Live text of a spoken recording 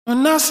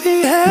When I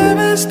see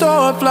heaven's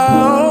door fly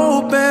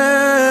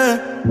open,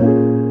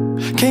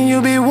 can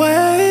you be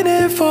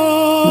waiting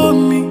for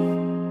me?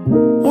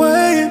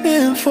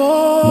 Waiting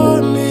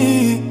for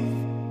me.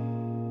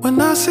 When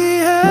I see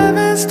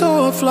heaven's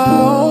door fly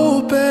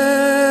open,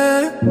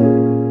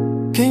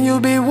 can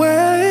you be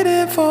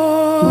waiting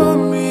for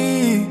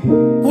me?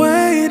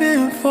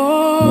 Waiting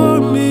for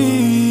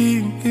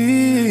me.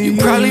 You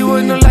probably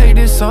wouldn't have liked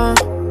this song,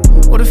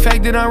 or the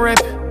fact that I'm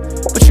rapping,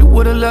 but you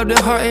would've loved the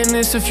heart in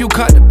this if you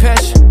caught the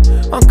passion.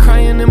 I'm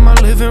crying in my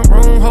living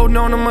room, holding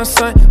on to my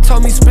son.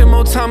 Told me spend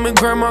more time with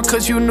grandma,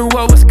 cause you knew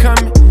what was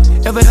coming.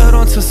 Ever held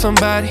on to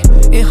somebody,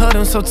 it held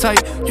them so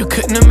tight, you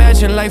couldn't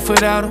imagine life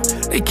without them.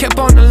 They kept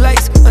on the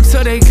lights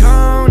until they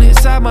gone.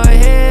 Inside my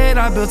head,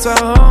 I built a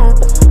home.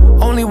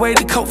 Only way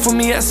to cope for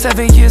me at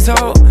 7 years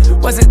old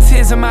wasn't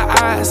tears in my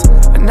eyes,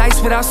 but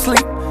nights without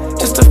sleep,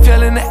 just to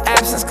feel in the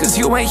absence. Cause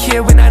you ain't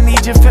here when I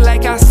need you, feel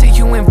like I see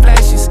you in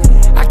flashes.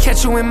 I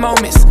catch you in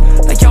moments,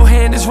 like your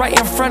hand is right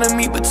in front of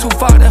me, but too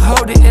far to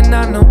hold it. And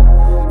I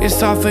know it's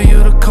hard for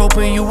you to cope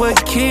when you a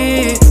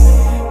kid,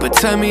 but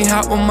tell me,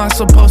 how am I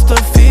supposed to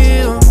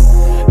feel?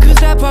 Cause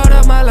that part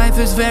of my life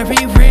is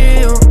very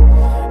real,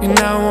 and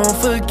I won't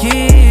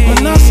forget.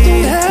 When I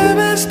see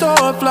heaven's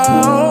door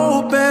fly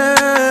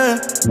open,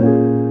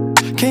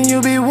 can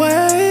you be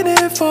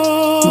waiting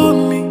for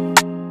me?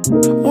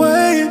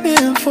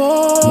 Waiting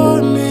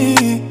for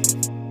me.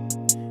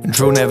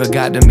 Drew never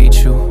got to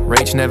meet you,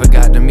 Rach never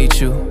got to meet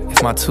you.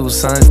 If my 2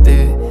 sons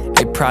did,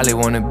 they probably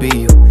wanna be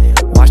you.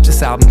 Watch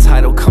this album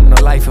title come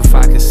to life if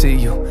I could see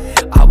you.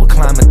 I would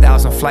climb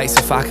 1,000 flights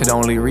if I could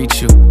only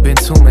reach you. Been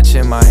too much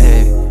in my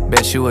head,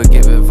 bet you would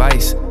give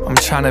advice. I'm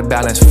trying to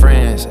balance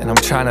friends, and I'm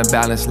trying to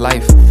balance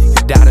life. You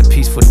died a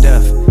peaceful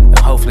death, and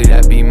hopefully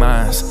that be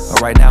mine.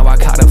 But right now I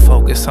gotta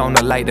focus on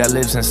the light that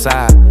lives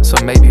inside. So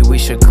maybe we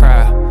should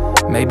cry,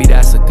 maybe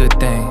that's a good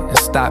thing, and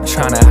stop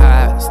trying to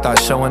hide. Start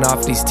showing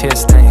off these tear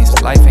stains.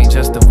 Life ain't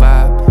just a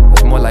vibe,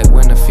 it's more like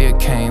when the fear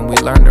came. We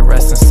learned to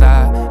rest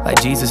inside,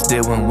 like Jesus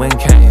did when wind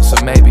came. So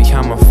maybe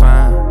I'ma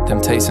find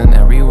temptation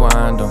and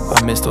rewind them.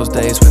 I miss those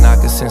days when I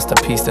could sense the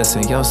peace that's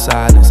in your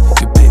silence.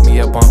 You pick me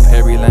up on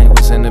Perry Lane,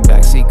 was in the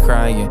backseat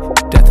crying.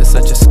 Death is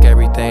such a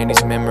scary thing,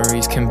 these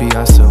memories can be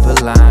our silver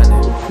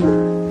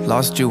lining.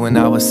 Lost you when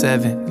I was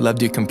 7,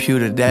 loved your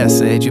computer, dad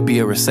said you'd be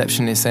a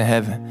receptionist in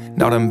heaven.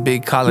 All them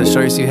big collar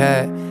shirts you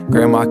had,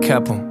 grandma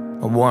kept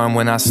them, I wore them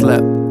when I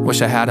slept.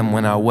 Wish I had them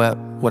when I wept,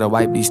 would've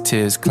wiped these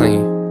tears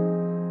clean.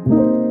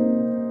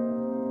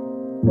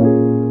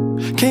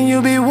 Can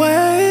you be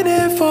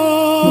waiting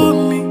for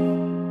me?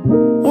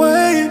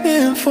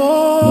 Waiting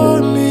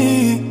for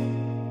me.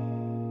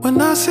 When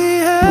I see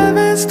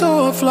heaven's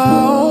door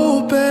fly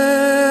open,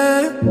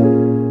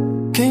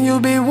 can you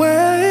be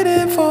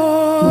waiting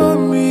for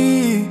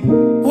me?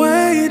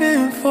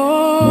 Waiting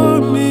for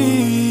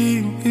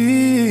me.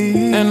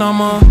 And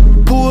I'ma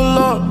pull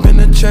up in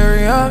the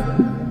chariot,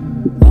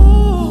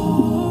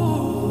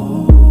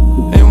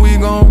 and we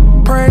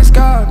gon' praise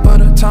God for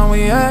the time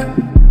we had.